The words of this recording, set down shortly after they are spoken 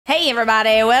Hey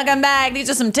everybody, welcome back. These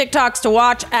are some TikToks to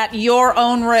watch at your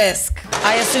own risk.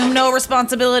 I assume no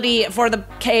responsibility for the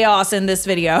chaos in this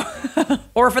video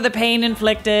or for the pain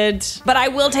inflicted, but I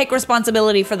will take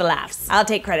responsibility for the laughs. I'll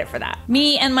take credit for that.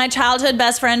 Me and my childhood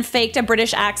best friend faked a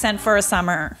British accent for a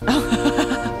summer.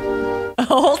 A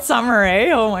whole summer,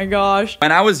 eh? Oh my gosh.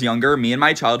 When I was younger, me and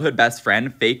my childhood best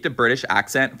friend faked a British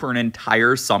accent for an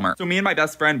entire summer. So me and my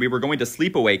best friend, we were going to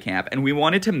sleepaway camp and we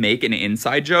wanted to make an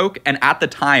inside joke. And at the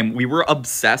time, we were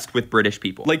obsessed with British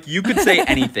people. Like, you could say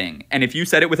anything. And if you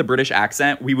said it with a British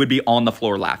accent, we would be on the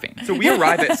floor laughing. So we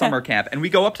arrive at summer camp and we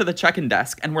go up to the check-in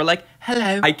desk and we're like,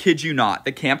 hello. I kid you not.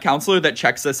 The camp counselor that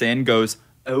checks us in goes,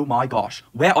 oh my gosh,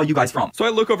 where are you guys from? So I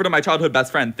look over to my childhood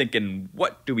best friend thinking,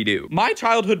 what do we do? My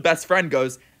childhood best friend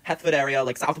goes, Hertford area,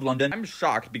 like south of London. I'm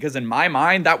shocked because in my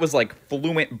mind, that was like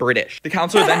fluent British. The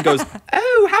counselor then goes,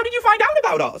 oh, how did you find out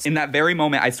about us? In that very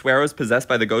moment, I swear I was possessed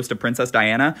by the ghost of Princess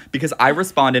Diana because I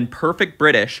respond in perfect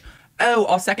British, oh,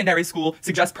 our secondary school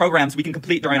suggests programs we can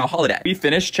complete during our holiday. We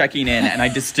finished checking in and I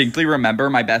distinctly remember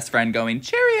my best friend going,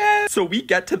 cheerio. So we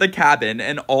get to the cabin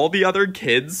and all the other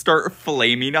kids start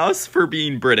flaming us for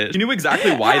being British. You knew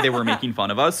exactly why they were making fun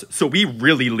of us, so we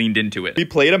really leaned into it. We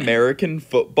played American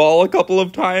football a couple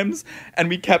of times and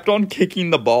we kept on kicking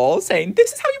the ball saying,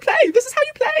 this is how you play, this is how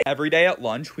you play. Every day at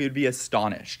lunch, we would be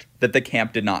astonished that the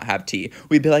camp did not have tea.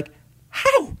 We'd be like, how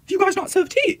do you guys not serve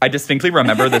tea? I distinctly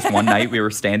remember this one night we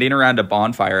were standing around a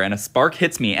bonfire and a spark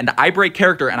hits me and I break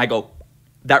character and I go,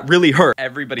 that really hurt.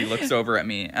 Everybody looks over at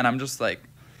me and I'm just like,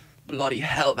 bloody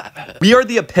hell, that hurt. We are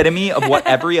the epitome of what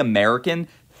every American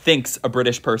thinks a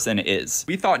British person is.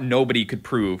 We thought nobody could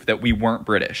prove that we weren't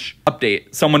British.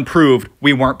 Update, someone proved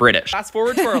we weren't British. Fast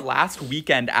forward to our last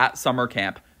weekend at summer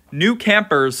camp. New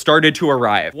campers started to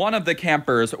arrive. One of the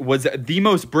campers was the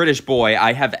most British boy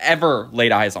I have ever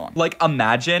laid eyes on. Like,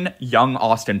 imagine young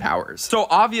Austin Powers. So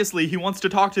obviously he wants to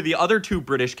talk to the other two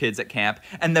British kids at camp,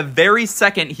 and the very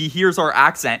second he hears our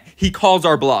accent, he calls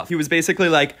our bluff. He was basically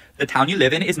like, the town you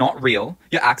live in is not real,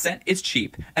 your accent is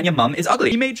cheap, and your mum is ugly.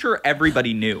 He made sure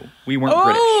everybody knew we weren't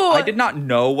British. I did not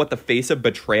know what the face of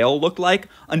betrayal looked like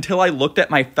until I looked at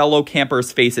my fellow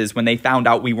campers' faces when they found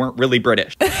out we weren't really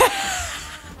British.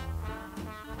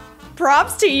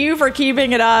 Props to you for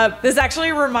keeping it up. This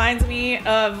actually reminds me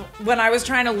of when I was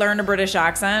trying to learn a British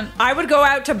accent. I would go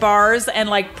out to bars and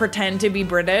like pretend to be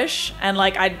British and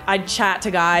like I'd chat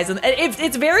to guys, and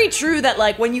it's very true that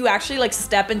like when you actually like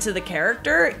step into the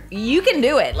character, you can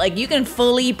do it. Like you can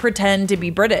fully pretend to be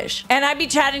British. And I'd be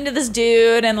chatting to this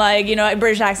dude and like, you know, a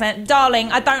British accent,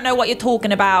 darling, I don't know what you're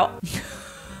talking about.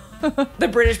 The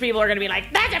British people are gonna be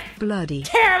like, that's a bloody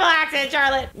terrible accent,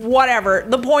 Charlotte. Whatever.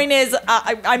 The point is,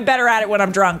 I'm better at it when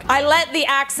I'm drunk. I let the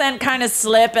accent kind of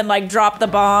slip and like drop the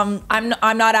bomb. I'm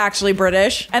not actually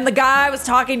British. And the guy I was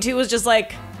talking to was just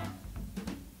like,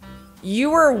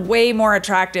 you were way more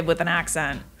attractive with an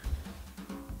accent.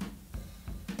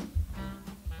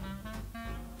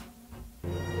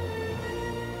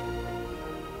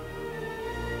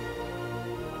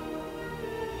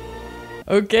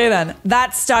 Okay then,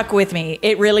 that stuck with me.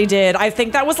 It really did. I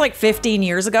think that was like 15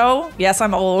 years ago. Yes,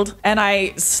 I'm old. And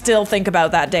I still think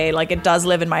about that day. Like it does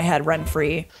live in my head rent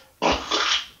free.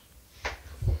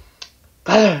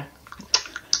 I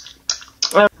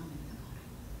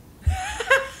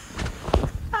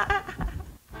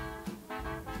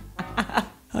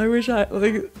wish I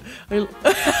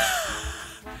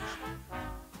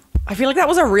feel like that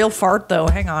was a real fart though.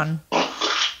 Hang on.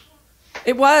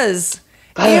 It was.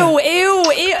 Ew, ew,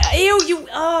 ew, ew, you,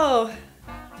 oh.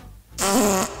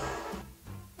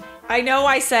 I know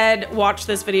I said watch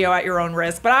this video at your own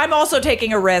risk, but I'm also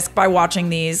taking a risk by watching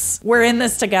these. We're in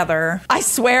this together. I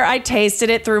swear I tasted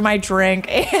it through my drink.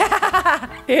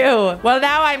 Ew. Well,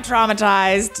 now I'm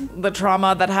traumatized. The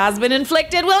trauma that has been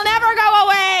inflicted will never go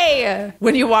away.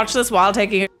 When you watch this while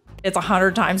taking it, it's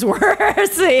 100 times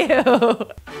worse. Ew.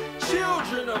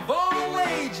 Children of all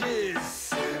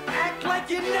ages, act like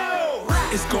you know.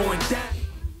 It's going down.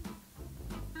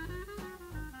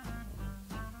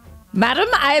 Madam,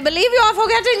 I believe you are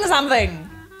forgetting something.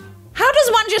 How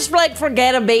does one just like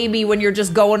forget a baby when you're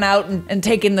just going out and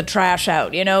taking the trash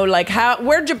out? You know, like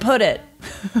where'd you put it?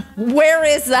 Where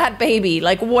is that baby?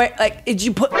 Like where, like did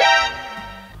you put?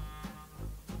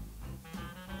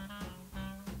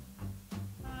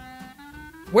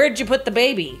 Where'd you put the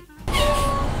baby?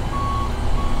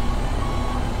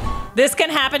 This can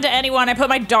happen to anyone. I put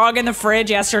my dog in the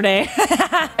fridge yesterday.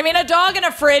 I mean, a dog in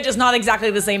a fridge is not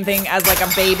exactly the same thing as like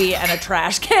a baby and a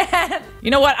trash can.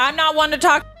 You know what? I'm not one to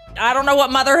talk I don't know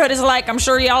what motherhood is like. I'm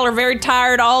sure y'all are very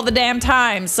tired all the damn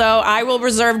time, so I will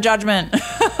reserve judgment.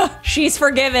 She's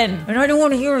forgiven. And I don't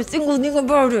want to hear a single thing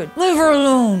about it. Leave her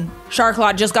alone.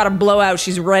 Sharklot just got a blowout.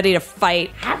 She's ready to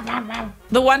fight.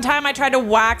 The one time I tried to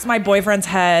wax my boyfriend's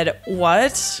head.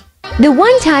 What? The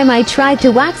one time I tried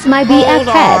to wax my BF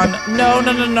head. No.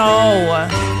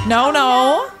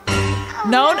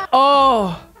 No.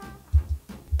 Oh.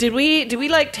 Did we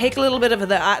like take a little bit of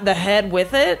the head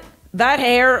with it? That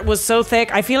hair was so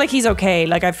thick. I feel like he's okay.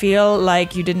 Like, I feel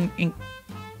like you didn't...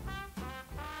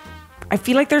 I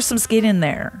feel like there's some skin in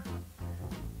there.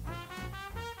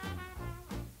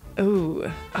 Ooh.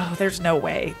 Oh, there's no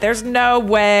way. There's no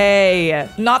way.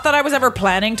 Not that I was ever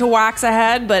planning to wax a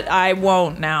head, but I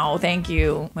won't now. Thank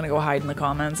you. I'm gonna go hide in the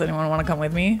comments. Anyone want to come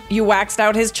with me? You waxed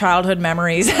out his childhood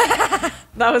memories.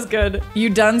 That was good. You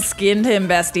done skinned him,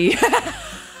 bestie.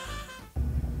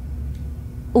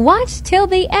 Watch till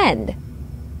the end.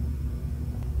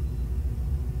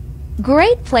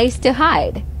 Great place to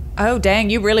hide. Oh, dang.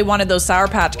 You really wanted those Sour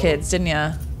Patch Kids, didn't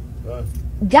you?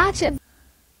 Gotcha.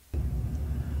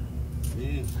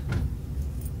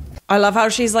 I love how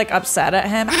she's like upset at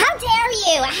him. How dare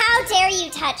you? How dare you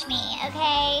touch me,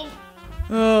 okay?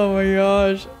 Oh my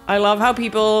gosh. I love how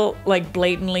people like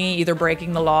blatantly either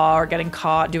breaking the law or getting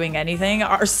caught doing anything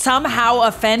are somehow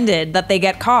offended that they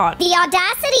get caught. The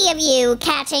audacity of you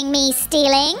catching me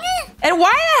stealing. And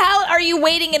why the hell are you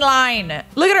waiting in line?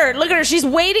 Look at her, she's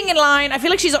waiting in line. I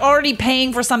feel like she's already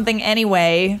paying for something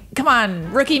anyway. Come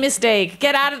on, rookie mistake.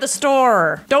 Get out of the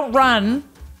store. Don't run.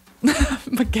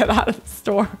 But get out of the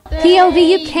store. POV,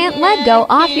 you can't let go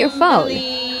off your phone.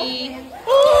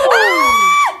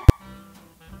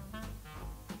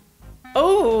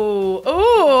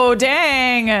 Oh,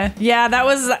 dang. Yeah, that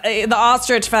was the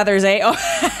ostrich feathers, eh? Oh.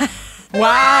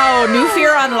 Wow, new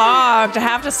fear unlocked, I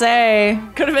have to say.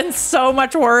 Could have been so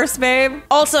much worse, babe.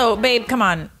 Also, babe, come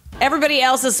on. Everybody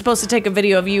else is supposed to take a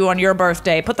video of you on your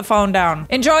birthday. Put the phone down.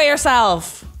 Enjoy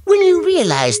yourself. When you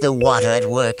realize the water at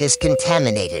work is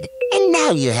contaminated, and now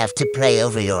you have to pray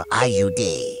over your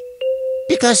IUD.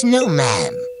 Because no,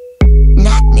 ma'am.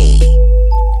 Not me.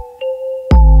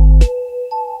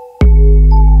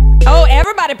 Oh,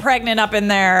 everybody pregnant up in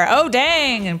there. Oh,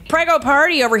 dang. Prego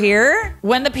party over here.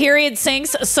 When the period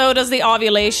sinks, so does the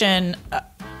ovulation.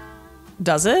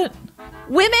 Does it?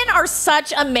 Women are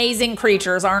such amazing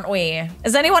creatures, aren't we?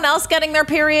 Is anyone else getting their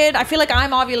period? I feel like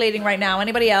I'm ovulating right now.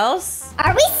 Anybody else?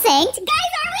 Are we synced?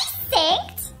 Guys, are we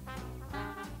synced?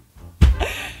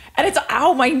 And it's,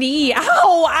 ow, my knee. Ow.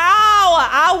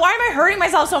 Why am I hurting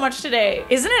myself so much today?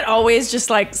 Isn't it always just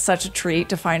like such a treat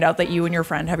to find out that you and your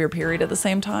friend have your period at the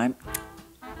same time?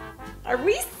 Are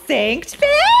we synced,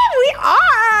 babe? We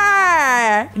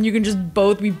are. And you can just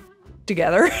both be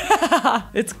together.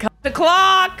 It's the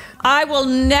clock. I will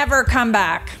never come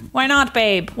back. Why not,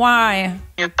 babe? Why?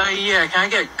 Yeah, can I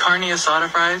get carne asada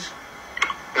fries?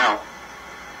 No.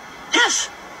 Yes.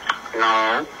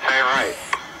 No. Say it right.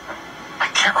 I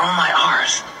can't roll my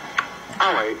R's.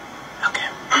 I'll wait. Okay.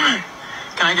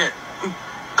 Can I get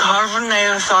carne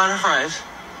asada fries?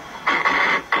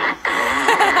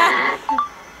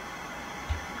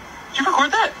 Did you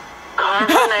record that? Carne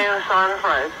asada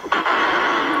fries.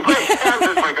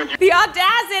 The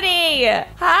audacity!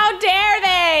 How dare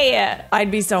they?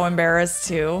 I'd be so embarrassed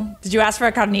too. Did you ask for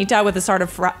a carnita with a sort of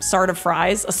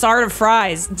fries? A sort of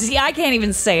fries. See, I can't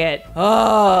even say it.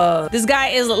 Oh, this guy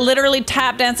is literally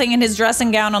tap dancing in his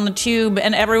dressing gown on the tube,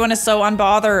 and everyone is so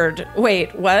unbothered.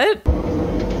 Wait, what?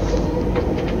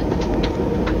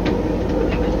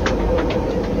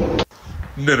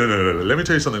 No. Let me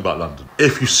tell you something about London.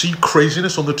 If you see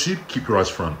craziness on the tube, keep your eyes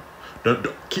front. Don't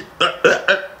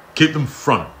keep them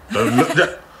front. Don't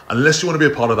look unless you want to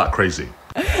be a part of that crazy.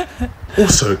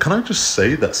 Also, can I just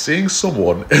say that seeing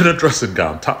someone in a dressing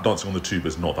gown tap dancing on the tube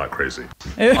is not that crazy.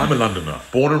 I'm a Londoner,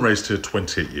 born and raised here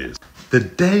 28 years. The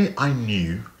day I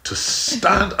knew to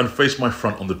stand and face my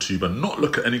front on the tube and not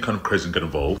look at any kind of crazy and get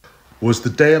involved was the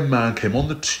day a man came on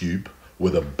the tube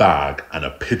with a bag and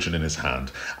a pigeon in his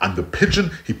hand. And the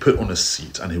pigeon he put on a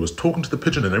seat, and he was talking to the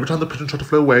pigeon, and every time the pigeon tried to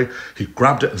fly away, he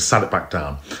grabbed it and sat it back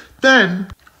down.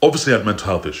 Then, obviously he had mental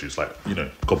health issues, like,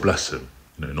 God bless him,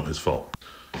 not his fault.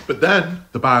 But then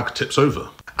the bag tips over,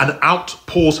 and out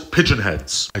pours pigeon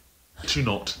heads. I kid you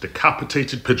not,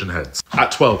 decapitated pigeon heads.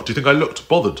 At 12, do you think I looked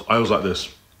bothered? I was like this.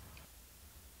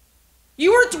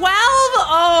 You were 12?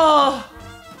 Oh.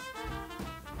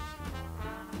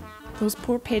 Those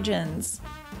poor pigeons.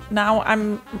 Now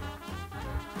I'm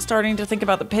starting to think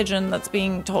about the pigeon that's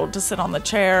being told to sit on the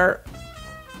chair.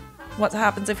 What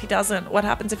happens if he doesn't? What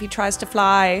happens if he tries to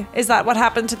fly? Is that what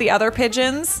happened to the other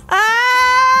pigeons?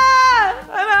 Ah!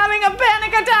 I'm out having a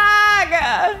panic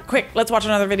attack. Quick, let's watch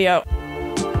another video.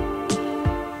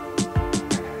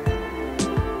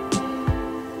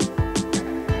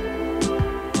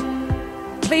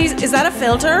 Please, is that a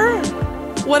filter?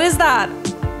 What is that?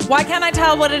 Why can't I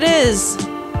tell what it is?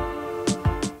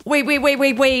 Wait.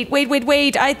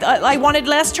 I wanted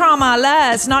less trauma,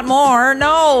 less, not more.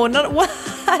 No, what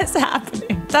is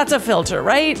happening? That's a filter,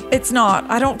 right? It's not.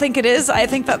 I don't think it is. I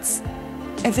think that's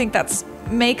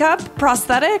makeup,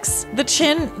 prosthetics. The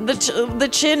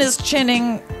chin is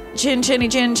chinning.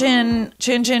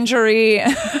 Chin-cherry.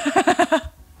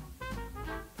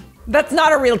 That's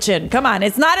not a real chin. Come on,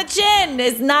 it's not a chin.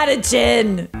 It's not a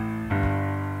chin.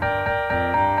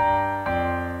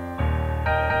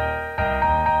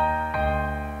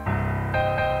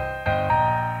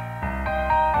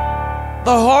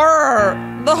 The horror.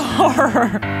 The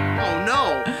horror. Oh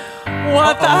no.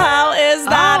 What the hell is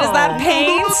that? Is that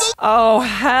paint? Oh,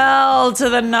 hell to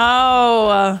the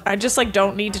no. I just like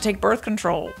don't need to take birth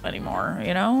control anymore,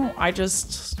 you know? I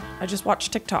just watch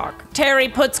TikTok. Terry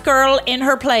puts girl in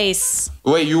her place.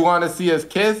 Wait, you want to see us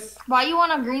kiss? Why you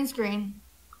want a green screen?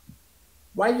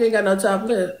 Why you ain't got no top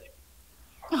lip?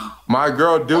 My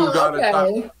girl do got okay. a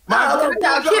top. How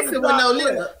y'all kissing with no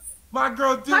lips? My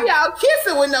girl do. How y'all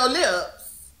kissing with no lips?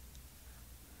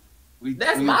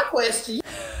 That's my question.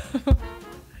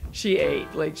 She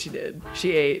ate, like she did.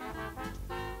 She ate.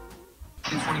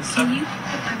 Can you put my milk in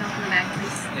the bag,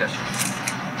 please? Yeah, sure.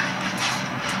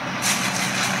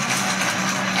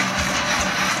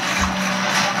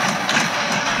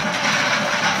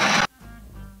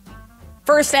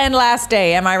 First and last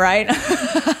day, am I right?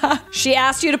 She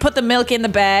asked you to put the milk in the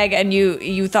bag and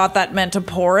you thought that meant to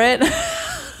pour it.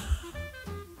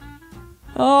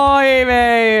 Oh,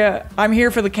 Amy. I'm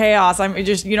here for the chaos. I'm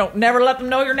just, never let them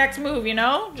know your next move,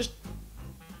 Just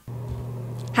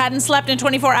hadn't slept in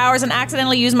 24 hours and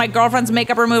accidentally used my girlfriend's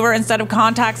makeup remover instead of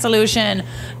contact solution.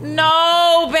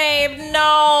 No, babe,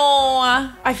 no.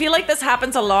 I feel like this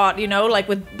happens a lot, like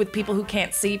with people who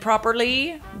can't see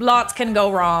properly. Lots can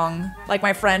go wrong. Like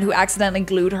my friend who accidentally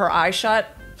glued her eye shut.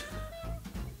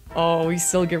 Oh, we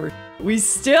still give her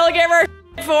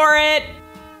for it.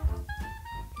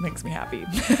 Makes me happy.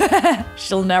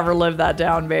 She'll never live that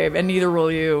down, babe, and neither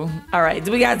will you. All right,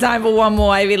 do we got time for one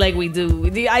more? I feel like we do.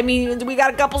 I mean, do we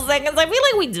got a couple seconds? I feel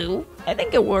like we do. I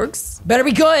think it works. Better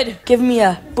be good. Give me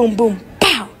a boom, boom,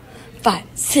 pow. 5,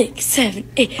 6,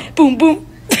 7, 8, boom, boom.